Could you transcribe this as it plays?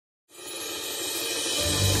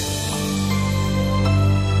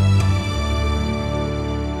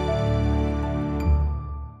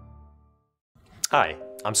Hi,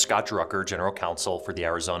 I'm Scott Drucker, General Counsel for the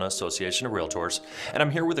Arizona Association of Realtors, and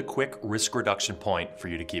I'm here with a quick risk reduction point for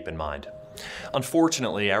you to keep in mind.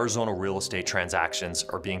 Unfortunately, Arizona real estate transactions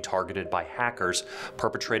are being targeted by hackers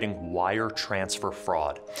perpetrating wire transfer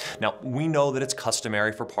fraud. Now, we know that it's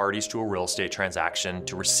customary for parties to a real estate transaction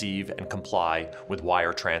to receive and comply with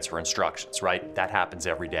wire transfer instructions, right? That happens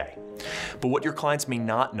every day. But what your clients may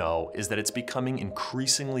not know is that it's becoming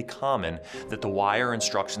increasingly common that the wire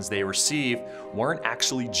instructions they receive weren't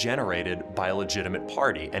actually generated by a legitimate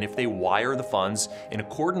party. And if they wire the funds in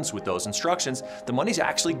accordance with those instructions, the money's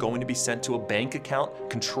actually going to be sent to a bank account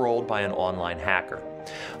controlled by an online hacker.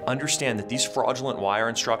 Understand that these fraudulent wire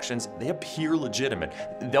instructions, they appear legitimate.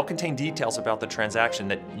 They'll contain details about the transaction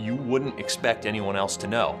that you wouldn't expect anyone else to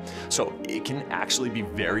know. So it can actually be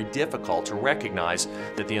very difficult to recognize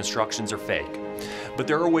that the instructions are fake. But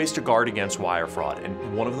there are ways to guard against wire fraud,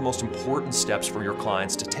 and one of the most important steps for your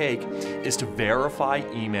clients to take is to verify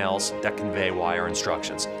emails that convey wire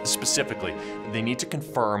instructions. Specifically, they need to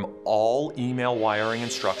confirm all email wiring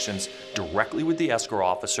instructions directly with the escrow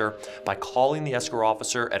officer by calling the escrow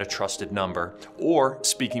officer at a trusted number or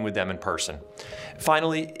speaking with them in person.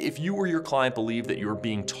 Finally, if you or your client believe that you're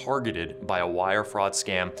being targeted by a wire fraud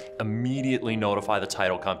scam, immediately notify the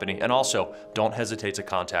title company, and also don't hesitate to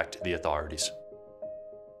contact the authorities.